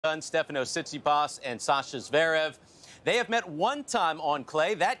Stefano Tsitsipas and Sasha Zverev. They have met one time on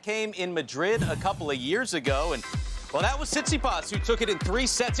clay. That came in Madrid a couple of years ago. And, well, that was Tsitsipas who took it in 3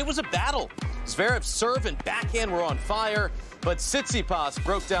 sets. It was a battle. Zverev's serve and backhand were on fire. But Tsitsipas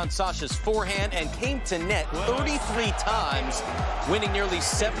broke down Sasha's forehand and came to net 33 times, winning nearly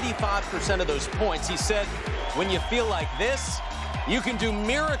 75% of those points. He said, when you feel like this, you can do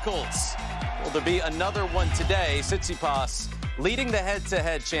miracles. Will there be another one today? Tsitsipas leading the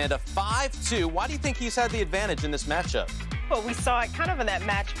head-to-head, Chanda, 5-2. Why do you think he's had the advantage in this matchup? Well, we saw it kind of in that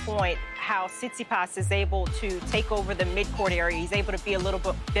match point, how Tsitsipas is able to take over the mid-court area. He's able to be a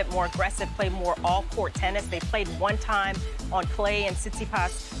little bit more aggressive, play more all-court tennis. They played one time on clay, and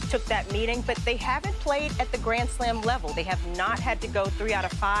Tsitsipas took that meeting, but they haven't played at the Grand Slam level. They have not had to go 3 out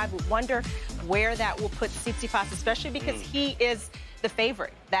of 5. We wonder where that will put Tsitsipas, especially because he is the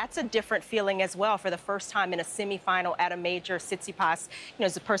favorite. That's a different feeling as well. For the first time in a semifinal at a major, Tsitsipas,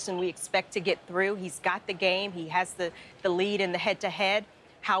 is the person we expect to get through. He's got the game. He has the lead in the head-to-head.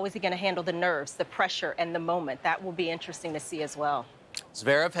 How is he going to handle the nerves, the pressure, and the moment? That will be interesting to see as well.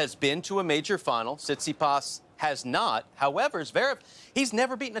 Zverev has been to a major final. Tsitsipas has not. However, Zverev, he's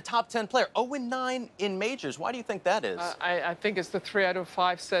never beaten a top 10 player. 0-9 in majors. Why do you think that is? I think it's the 3 out of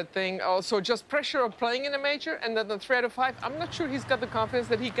 5 set thing. Also, just pressure of playing in a major, and then the 3 out of 5. I'm not sure he's got the confidence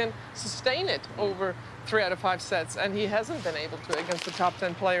that he can sustain it over 3 out of 5 sets, and he hasn't been able to against the top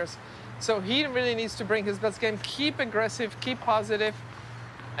 10 players. So he really needs to bring his best game, keep aggressive, keep positive,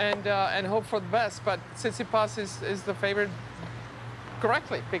 and hope for the best. But Tsitsipas is the favorite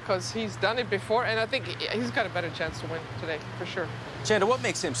correctly because he's done it before, and I think he's got a better chance to win today, for sure. Chanda, what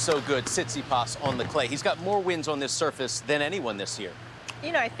makes him so good, Tsitsipas, on the clay? He's got more wins on this surface than anyone this year.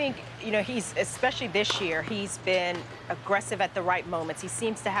 I think, he's, especially this year, he's been aggressive at the right moments. He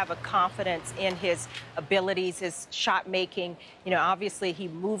seems to have a confidence in his abilities, his shot making. Obviously he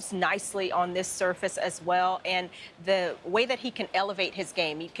moves nicely on this surface as well. And the way that he can elevate his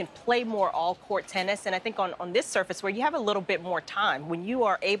game, he can play more all-court tennis. And I think on this surface where you have a little bit more time, when you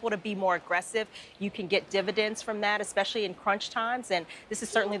are able to be more aggressive, you can get dividends from that, especially in crunch times. And this is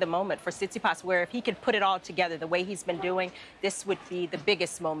certainly the moment for Tsitsipas where if he could put it all together the way he's been doing, this would be the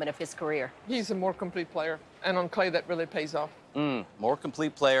biggest moment of his career. He's a more complete player, and on clay that really pays off. More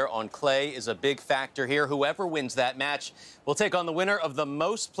complete player on clay is a big factor here. Whoever wins that match will take on the winner of the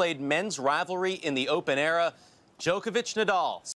most played men's rivalry in the Open era, Djokovic-Nadal.